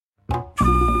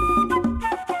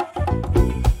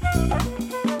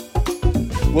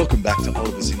Welcome back to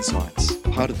Oliver's Insights,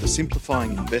 part of the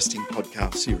Simplifying Investing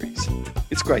podcast series.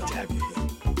 It's great to have you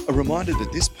here. A reminder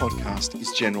that this podcast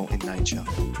is general in nature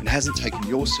and hasn't taken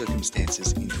your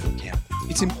circumstances into account.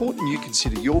 It's important you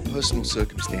consider your personal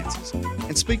circumstances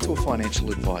and speak to a financial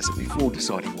advisor before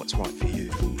deciding what's right for you.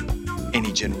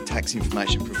 Any general tax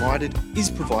information provided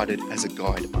is provided as a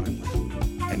guide only.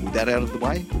 And with that out of the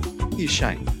way, here's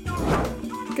Shane.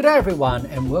 G'day everyone,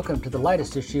 and welcome to the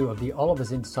latest issue of the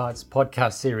Oliver's Insights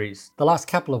podcast series. The last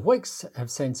couple of weeks have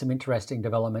seen some interesting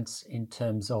developments in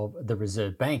terms of the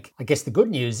Reserve Bank. I guess the good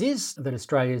news is that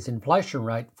Australia's inflation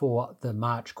rate for the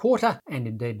March quarter, and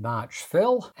indeed March,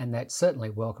 fell, and that's certainly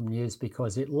welcome news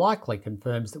because it likely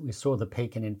confirms that we saw the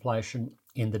peak in inflation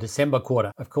in the December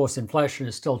quarter. Of course, inflation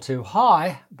is still too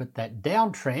high, but that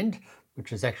downtrend,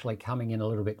 which is actually coming in a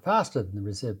little bit faster than the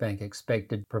Reserve Bank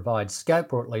expected, provides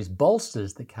scope, or at least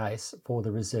bolsters the case for the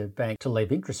Reserve Bank to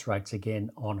leave interest rates again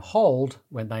on hold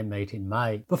when they meet in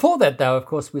May. Before that, though, of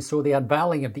course, we saw the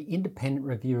unveiling of the independent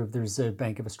review of the Reserve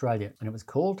Bank of Australia, and it was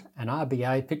called an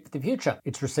RBA Fit for the Future.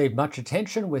 It's received much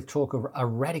attention with talk of a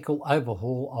radical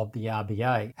overhaul of the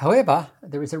RBA. However,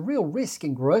 there is a real risk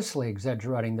in grossly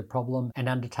exaggerating the problem and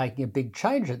undertaking a big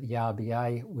change at the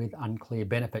RBA with unclear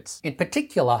benefits. In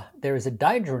particular, there is a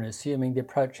danger in assuming the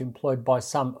approach employed by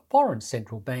some foreign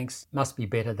central banks must be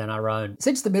better than our own.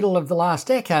 Since the middle of the last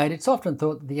decade, it's often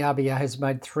thought that the RBA has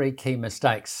made three key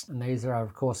mistakes, and these are,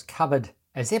 of course, covered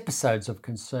as episodes of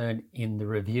concern in the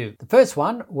review. The first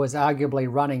one was arguably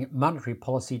running monetary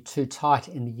policy too tight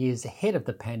in the years ahead of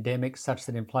the pandemic such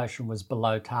that inflation was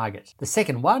below target. The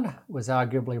second one was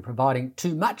arguably providing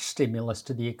too much stimulus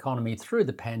to the economy through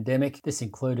the pandemic. This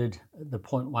included the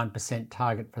 0.1%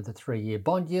 target for the 3-year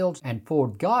bond yield and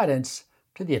forward guidance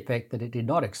to the effect that it did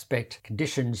not expect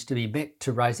conditions to be met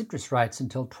to raise interest rates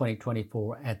until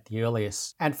 2024 at the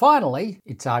earliest. And finally,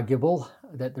 it's arguable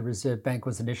that the Reserve Bank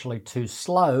was initially too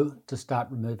slow to start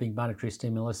removing monetary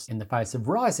stimulus in the face of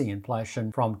rising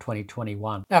inflation from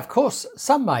 2021. Now, of course,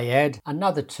 some may add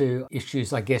another two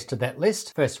issues, I guess, to that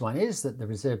list. First one is that the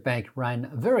Reserve Bank ran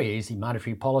a very easy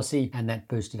monetary policy, and that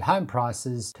boosted home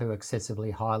prices to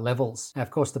excessively high levels. Now,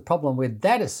 of course, the problem with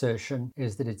that assertion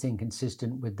is that it's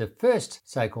inconsistent with the first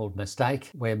so-called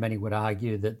mistake, where many would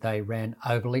argue that they ran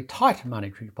overly tight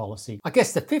monetary policy. I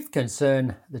guess the fifth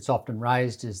concern that's often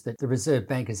raised is that the Reserve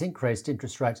Bank has increased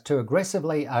interest rates too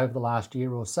aggressively over the last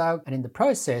year or so, and in the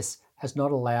process has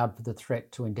not allowed for the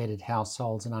threat to indebted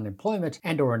households and unemployment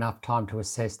and/or enough time to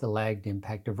assess the lagged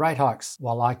impact of rate hikes.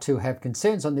 While I too have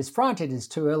concerns on this front, it is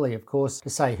too early, of course, to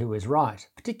say who is right,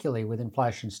 particularly with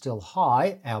inflation still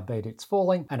high, albeit it's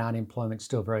falling, and unemployment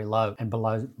still very low and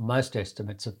below most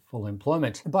estimates of full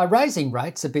employment. By raising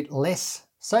rates a bit less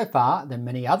so far than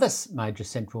many other major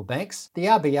central banks, the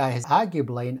RBA has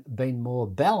arguably been more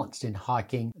balanced in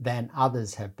hiking than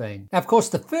others have been. Now, of course,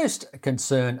 the first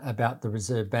concern about the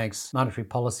Reserve Bank's monetary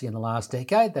policy in the last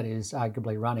decade, that is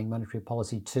arguably running monetary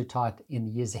policy too tight in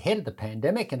the years ahead of the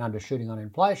pandemic and undershooting on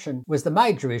inflation, was the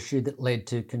major issue that led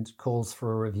to calls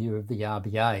for a review of the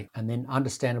RBA, and then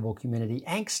understandable community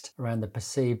angst around the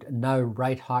perceived no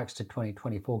rate hikes to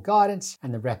 2024 guidance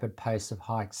and the rapid pace of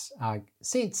hikes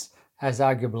since has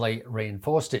arguably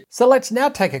reinforced it. So let's now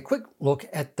take a quick look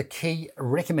at the key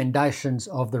recommendations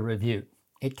of the review.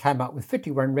 It came up with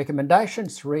 51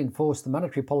 recommendations to reinforce the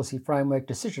monetary policy framework,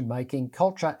 decision-making,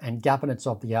 culture and governance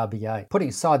of the RBA. Putting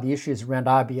aside the issues around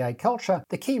RBA culture,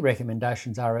 the key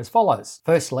recommendations are as follows.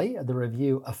 Firstly, the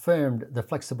review affirmed the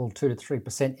flexible 2 to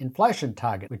 3% inflation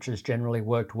target, which has generally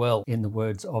worked well in the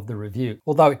words of the review.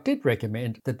 Although it did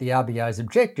recommend that the RBA's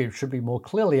objective should be more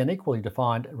clearly and equally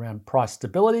defined around price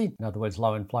stability, in other words,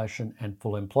 low inflation and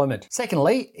full employment.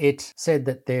 Secondly, it said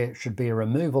that there should be a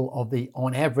removal of the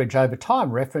on average over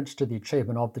time reference to the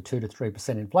achievement of the 2 to 3%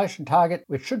 inflation target,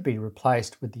 which should be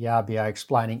replaced with the RBA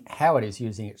explaining how it is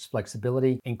using its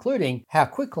flexibility, including how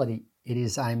quickly it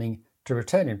is aiming to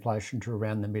return inflation to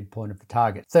around the midpoint of the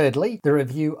target. Thirdly, the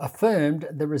review affirmed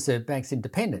the Reserve Bank's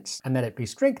independence and that it be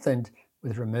strengthened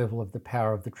with removal of the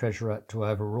power of the Treasurer to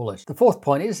overrule it. The fourth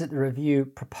point is that the review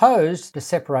proposed to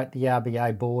separate the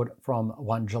RBA board from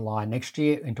 1 July next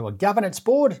year into a governance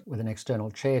board with an external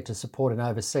chair to support and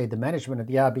oversee the management of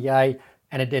the RBA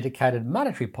and a dedicated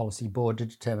monetary policy board to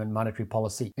determine monetary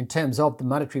policy. In terms of the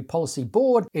monetary policy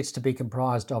board, it's to be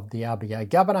comprised of the RBA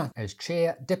governor as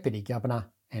chair, deputy governor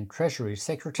and Treasury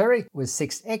Secretary, with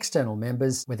 6 external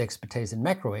members with expertise in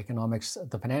macroeconomics,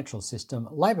 the financial system,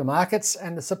 labour markets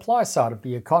and the supply side of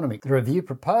the economy. The review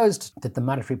proposed that the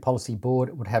Monetary Policy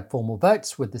Board would have formal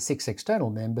votes, with the 6 external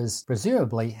members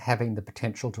presumably having the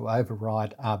potential to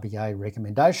override RBA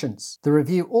recommendations. The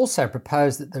review also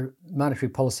proposed that the Monetary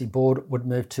Policy Board would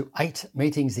move to 8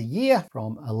 meetings a year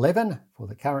from 11 for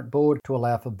the current board to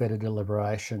allow for better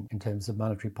deliberation in terms of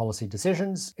monetary policy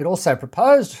decisions. It also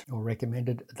proposed or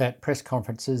recommended that press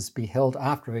conferences be held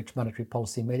after each monetary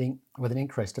policy meeting with an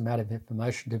increased amount of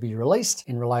information to be released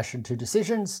in relation to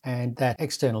decisions, and that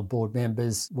external board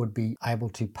members would be able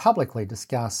to publicly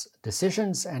discuss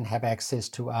decisions and have access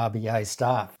to RBA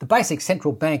staff. The basic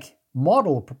central bank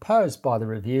model proposed by the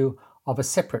review of a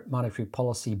separate monetary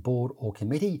policy board or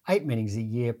committee, 8 meetings a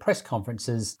year, press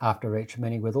conferences after each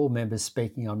meeting with all members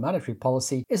speaking on monetary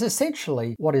policy, is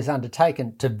essentially what is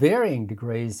undertaken to varying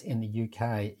degrees in the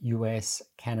UK, US,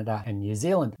 Canada and New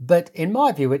Zealand. But in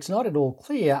my view, it's not at all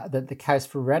clear that the case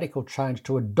for radical change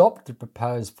to adopt the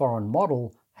proposed foreign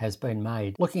model has been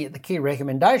made. Looking at the key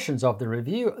recommendations of the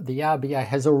review, the RBA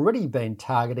has already been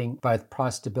targeting both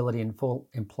price stability and full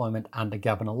employment under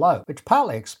Governor Lowe, which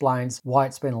partly explains why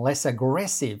it's been less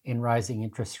aggressive in raising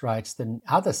interest rates than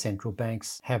other central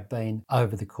banks have been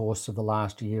over the course of the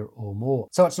last year or more.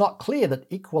 So it's not clear that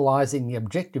equalising the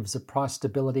objectives of price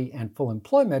stability and full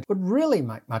employment would really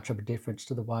make much of a difference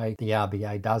to the way the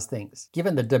RBA does things.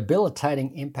 Given the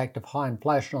debilitating impact of high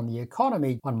inflation on the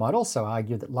economy, one might also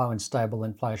argue that low and stable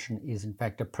inflation is in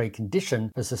fact a precondition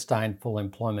for sustained full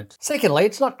employment. Secondly,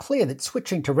 it's not clear that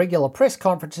switching to regular press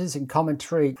conferences and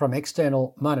commentary from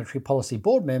external monetary policy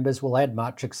board members will add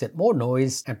much except more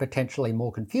noise and potentially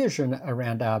more confusion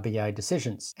around RBA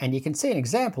decisions. And you can see an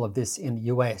example of this in the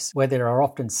US, where there are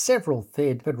often several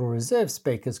Federal Reserve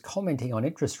speakers commenting on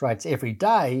interest rates every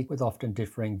day with often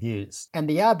differing views. And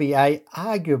the RBA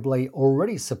arguably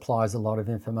already supplies a lot of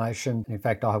information. In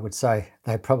fact, I would say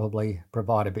they probably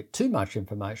provide a bit too much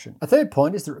information. A third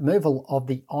point is the removal of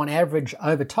the on average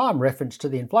over time reference to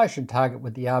the inflation target,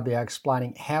 with the RBA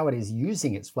explaining how it is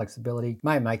using its flexibility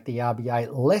may make the RBA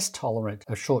less tolerant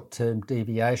of short-term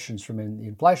deviations from the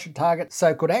inflation target,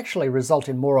 so could actually result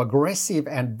in more aggressive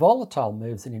and volatile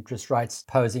moves in interest rates,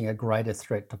 posing a greater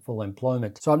threat to full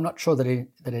employment. So I'm not sure that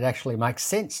it actually makes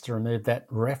sense to remove that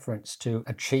reference to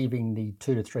achieving the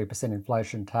 2 to 3%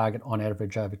 inflation target on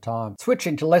average over time.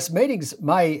 Switching to less meetings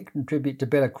may contribute to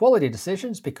better quality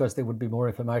decisions because there would be more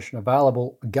information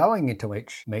available going into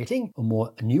each meeting, or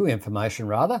more new information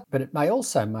rather, but it may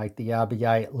also make the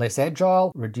RBA less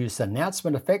agile, reduce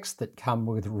announcement effects that come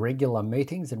with regular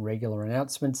meetings and regular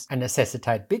announcements, and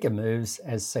necessitate bigger moves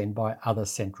as seen by other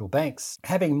central banks.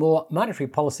 Having more monetary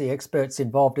policy experts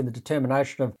involved in the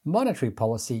determination of monetary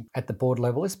policy at the board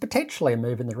level is potentially a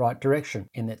move in the right direction,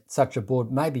 in that such a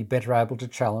board may be better able to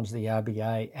challenge the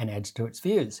RBA and adds to its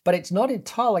views. But it's not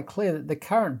entirely clear that the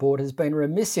current board has been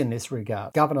remiss in this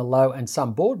regard. Governor Lowe and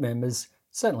some board members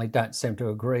certainly don't seem to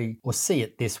agree or see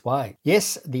it this way.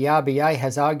 Yes, the RBA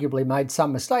has arguably made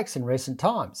some mistakes in recent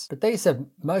times, but these have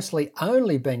mostly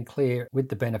only been clear with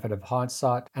the benefit of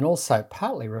hindsight, and also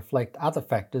partly reflect other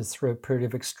factors through a period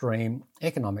of extreme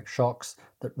economic shocks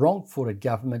that wrong-footed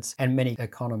governments and many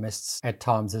economists at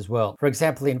times as well. For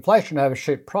example, the inflation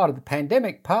overshoot prior to the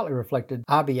pandemic partly reflected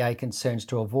RBA concerns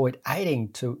to avoid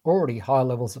adding to already high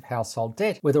levels of household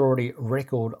debt with already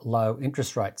record low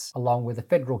interest rates, along with the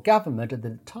federal government at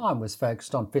the time was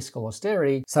focused on fiscal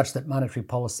austerity, such that monetary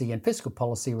policy and fiscal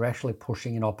policy were actually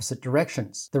pushing in opposite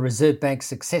directions. The Reserve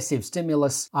Bank's excessive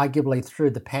stimulus, arguably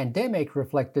through the pandemic,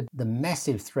 reflected the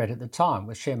massive threat at the time,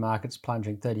 with share markets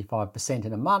plunging 35%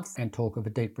 in a month and talk of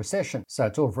a deep recession. So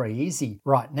it's all very easy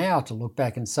right now to look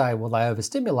back and say, well, they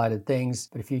overstimulated things.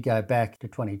 But if you go back to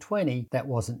 2020, that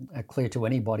wasn't clear to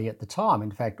anybody at the time.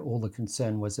 In fact, all the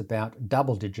concern was about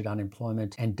double-digit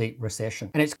unemployment and deep recession.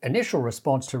 And its initial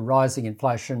response to rising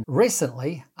inflation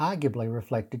recently arguably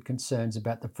reflected concerns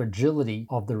about the fragility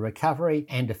of the recovery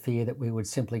and a fear that we would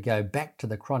simply go back to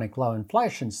the chronic low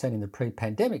inflation seen in the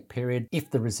pre-pandemic period if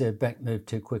the Reserve Bank moved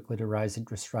too quickly to raise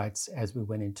interest rates as we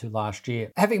went into last year.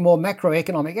 Having more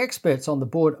macroeconomic experts on the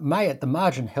board may at the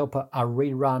margin help avert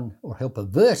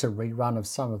a rerun of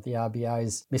some of the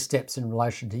RBA's missteps in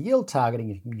relation to yield targeting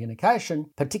and communication,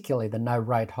 particularly the no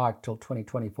rate hike till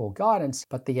 2024 guidance,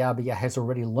 but the RBA has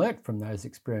already learnt from those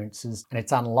experiences and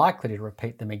it's unlikely to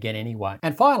repeat them again anyway.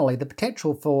 And finally, the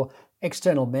potential for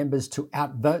external members to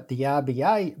outvote the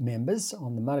RBA members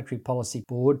on the Monetary Policy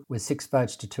Board with 6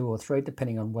 votes to 2 or 3,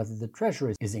 depending on whether the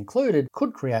Treasurer is included,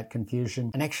 could create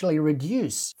confusion and actually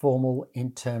reduce formal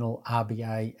internal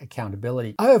RBA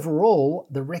accountability. Overall,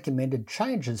 the recommended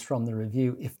changes from the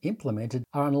review, if implemented,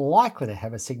 are unlikely to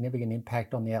have a significant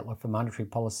impact on the outlook for monetary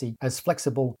policy, as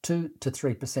flexible 2 to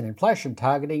 3% inflation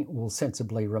targeting will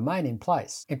sensibly remain in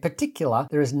place. In particular,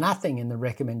 there is nothing in the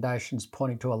recommendations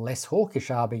pointing to a less hawkish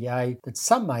RBA that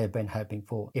some may have been hoping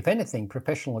for. If anything,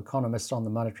 professional economists on the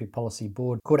Monetary Policy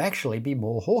Board could actually be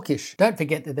more hawkish. Don't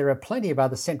forget that there are plenty of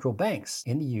other central banks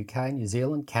in the UK, New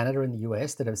Zealand, Canada and the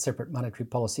US that have separate monetary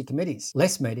policy committees,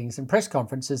 less meetings and press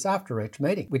conferences after each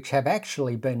meeting, which have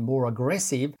actually been more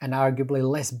aggressive and arguably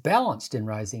less balanced in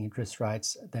raising interest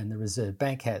rates than the Reserve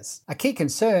Bank has. A key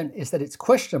concern is that it's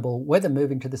questionable whether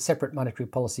moving to the separate Monetary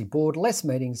Policy Board, less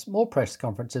meetings, more press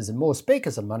conferences and more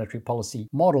speakers on monetary policy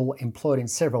model employed in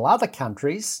several other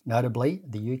countries, notably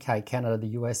the UK, Canada,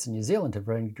 the US and New Zealand to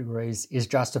varying degrees, is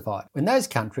justified, when those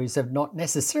countries have not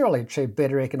necessarily achieved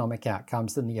better economic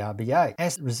outcomes than the RBA.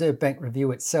 As the Reserve Bank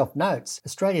review itself notes,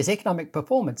 Australia's economic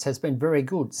performance has been very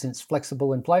good since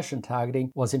flexible inflation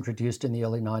targeting was introduced in the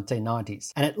early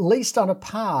 1990s, and at least on a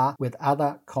par with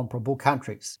other comparable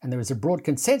countries. And there is a broad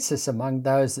consensus among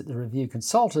those that the review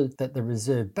consulted that the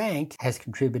Reserve Bank has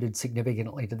contributed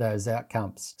significantly to those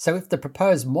outcomes. So if the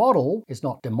proposed model is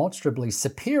not demonstrably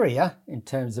superior in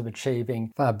terms of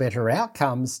achieving far better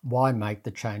outcomes, why make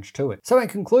the change to it? So in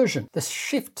conclusion, the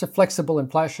shift to flexible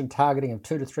inflation targeting of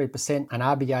 2 to 3% and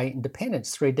RBA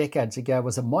independence 3 decades ago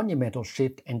was a monumental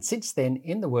shift, and since then,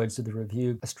 in the words of the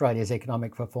review, Australia's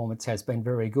economic performance has been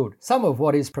very good. Some of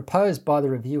what is proposed by the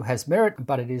review has merit,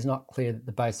 but it is not clear that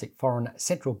the basic foreign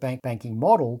central bank banking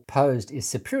model posed is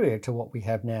superior to what we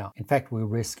have now. In fact, we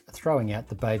risk throwing out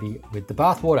the baby with the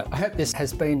bathwater. I hope this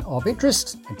has been of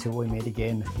interest. Until we meet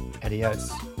again, adios.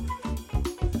 To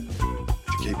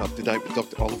keep up to date with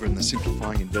Dr. Oliver and the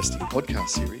Simplifying Investing podcast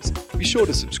series, be sure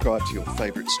to subscribe to your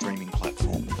favourite streaming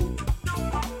platform.